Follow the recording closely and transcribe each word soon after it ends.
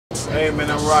Hey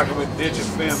man, I'm rocking with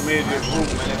DigiFilm Media Group,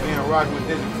 man. If you ain't rocking with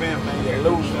DigiFilm, man, you're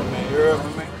losing, man. You heard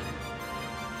me, man?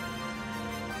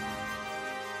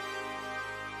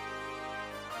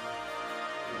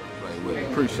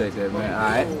 Appreciate that, man. All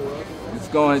right.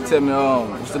 Just go ahead and tell me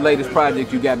what's the latest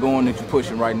project you got going that you're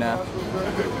pushing right now?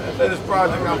 The latest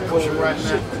project I'm pushing right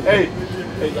now. Hey.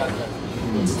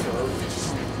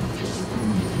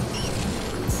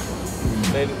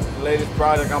 Latest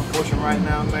project I'm pushing right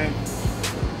now, man.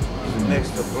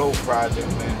 Next to Blow project,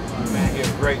 man. Man, hear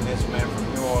greatness, man, from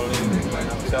New Orleans, man.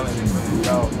 I'm telling you, man,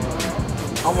 dog.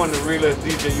 I'm one of the realest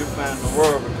DJ you find in the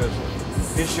world because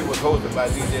this shit was hosted by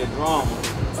DJ Drama.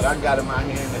 But I got him out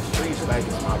here in the streets like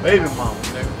it's my baby mama,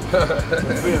 nigga.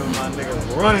 You feel me, my nigga?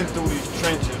 Running through these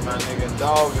trenches, my nigga. And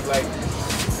dog is like,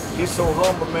 he's so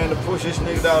humble, man, to push this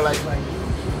nigga, dog, like,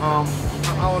 I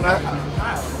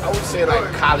would say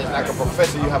like college, like a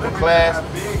professor, you have a class,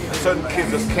 and certain kids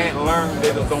just can't learn,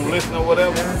 they just don't listen or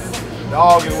whatever.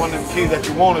 Dog is one of them kids that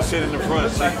you want to sit in the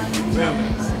front seat, you feel me?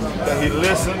 That he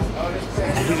listen,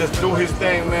 he just do his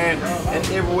thing, man, and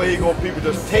everywhere he go, people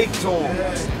just take to him.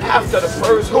 After the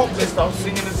first hook, they start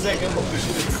singing the second hook. This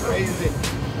shit is crazy.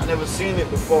 I never seen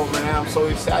it before, man. I'm so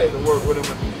excited to work with him.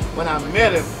 When I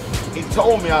met him, he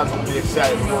told me I was gonna be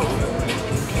excited to work with him, man.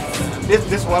 This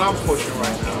is what I'm pushing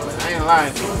right now, man. I ain't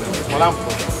lying to you, man. This is what I'm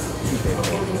pushing.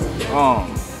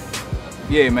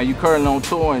 Yeah, man, you currently on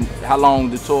tour, and how long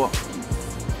the tour?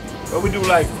 Well, we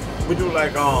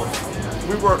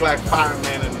work like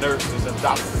firemen and nurses and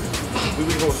doctors. We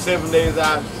would go 7 days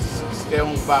out, stay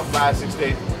home for about 5-6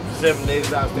 days. 7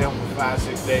 days out, stay home for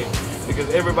 5-6 days. Because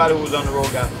everybody who was on the road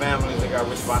got families, they got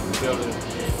responsibilities.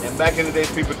 And back in the day,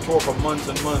 people toured for months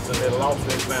and months and they lost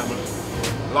their families,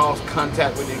 lost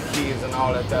contact with their kids and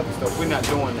all that type of stuff. We're not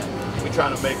doing that. We're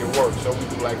trying to make it work. So we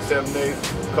do like 7 days,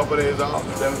 a couple of days off,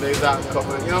 7 days out, a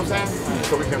couple of, you know what I'm saying?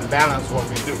 So we can balance what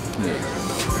we do. Yeah.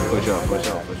 For sure.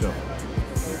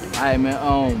 All right, man.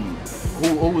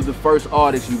 Who was the first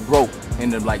artist you broke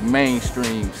into like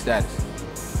mainstream status?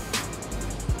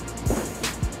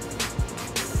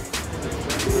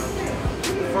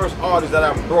 The first artist that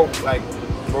I broke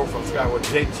from Sky was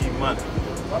JT Money.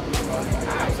 I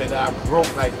said that I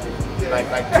broke like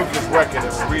took this record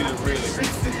and really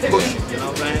pushed it. You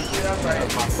know what I'm saying?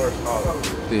 That's my first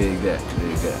artist. Dig that.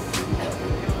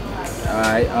 All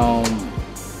right.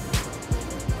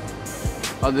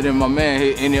 Other than my man,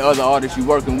 any other artists you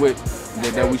working with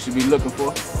that we should be looking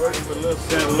for? Working for Little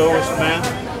St. Louis, man.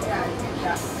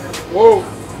 Whoa!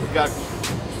 We got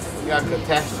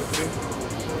Catastrophe. You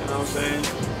know what I'm saying?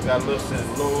 We got Little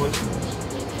St. Louis.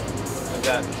 We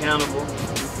got Cannibal.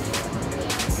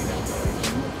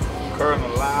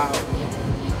 Colonel Loud.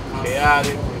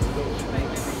 Chaotic.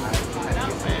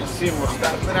 Man, Seymour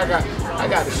Stop. Man, I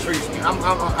got the streets. Man. I'm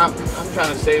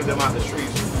trying to save them out the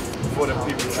streets. For the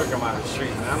people trick them out of the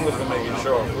street, man. I'm just gonna make it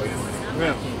sure.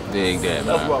 Yeah. Dig that,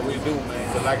 That's what we do,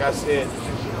 man. Cause like I said,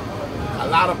 a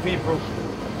lot of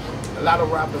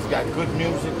rappers got good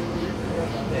music.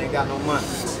 They ain't got no money,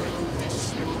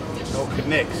 no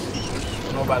connects.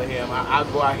 Nobody here. I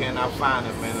go out here and I find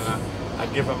them, man, and I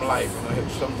give them life. You know,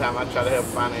 sometimes I try to help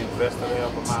find an investor to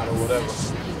help them out or whatever,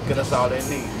 cause that's all they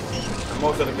need. And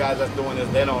most of the guys that's doing this,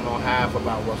 they don't know half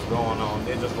about what's going on.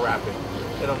 They're just rapping.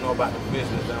 They don't know about the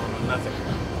business, they don't know nothing.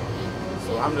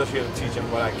 So I'm just here to teach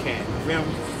them what I can. You feel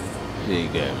me?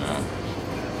 Dig that, man.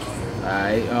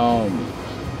 Alright,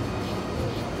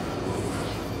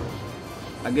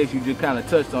 I guess you just kind of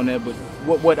touched on that, but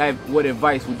what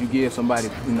advice would you give somebody,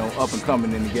 you know, up and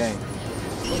coming in the game?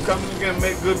 Come in the game,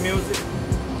 make good music.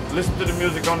 Listen to the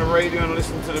music on the radio and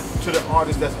listen to the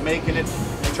artist that's making it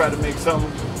and try to make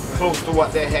something close to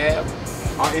what they have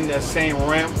or in that same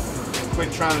realm.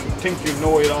 Quit trying to think you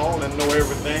know it all and know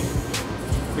everything,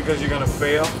 because you're gonna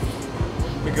fail.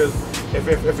 Because if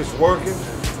it's working,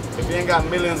 if you ain't got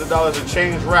millions of dollars to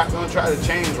change rap, don't try to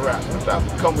change rap. Don't try to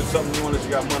come with something new unless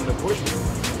you got money to push it. I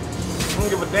don't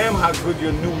give a damn how good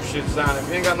your new shit sound. If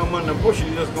you ain't got no money to push it,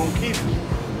 you just gonna keep it.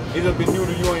 It just be new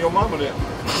to you and your mama then.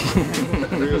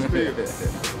 Real spirit.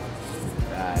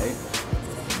 Alright.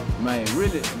 Man,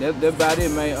 really, that's about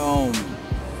it, man.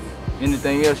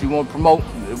 Anything else you want to promote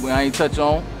I ain't touch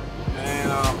on? And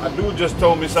a dude just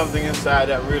told me something inside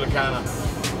that really kind of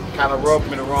rubbed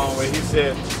me the wrong way. He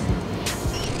said,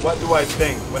 what do I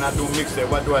think when I do mixtape?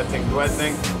 What do I think? Do I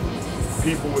think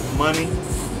people with money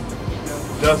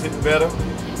does it better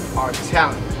or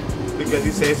talent? Because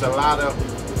he says it's a lot of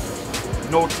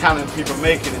no talent people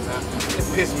making it now. It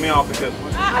pissed me off because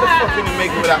how the fuck can you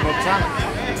make it without no talent?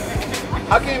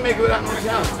 How can you make it without no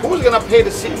talent? Who's gonna pay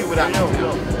to see you without no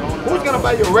talent? Who's gonna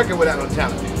buy your record without no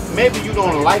talent? Maybe you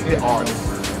don't like the artist,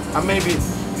 Or maybe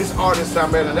this artist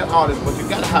sound better than that artist, but you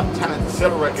gotta have talent to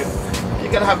sell a record.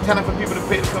 You gotta have talent for people to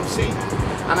pay to come see.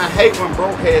 And I hate when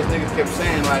broke ass niggas kept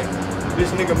saying like,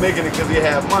 this nigga making it because he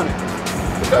have money.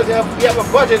 Because you have a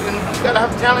budget and you gotta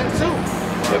have talent too.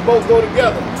 They both go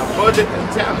together, a budget and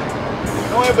talent.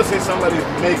 Don't ever say somebody's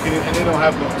making it and they don't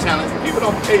have no talent. People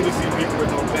don't pay to see people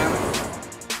with no talent.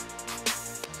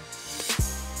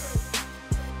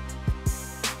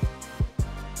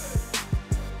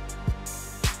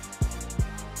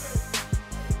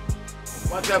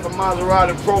 Watch out for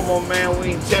Mazaradi promo, man.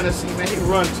 We in Tennessee, man. He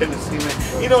run Tennessee,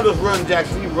 man. He don't just run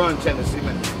Jackson, he run Tennessee,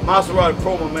 man. Mazaradi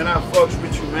promo, man. I fucks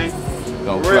with you, man.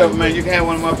 For real, man. You can have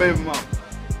one of my baby mamas.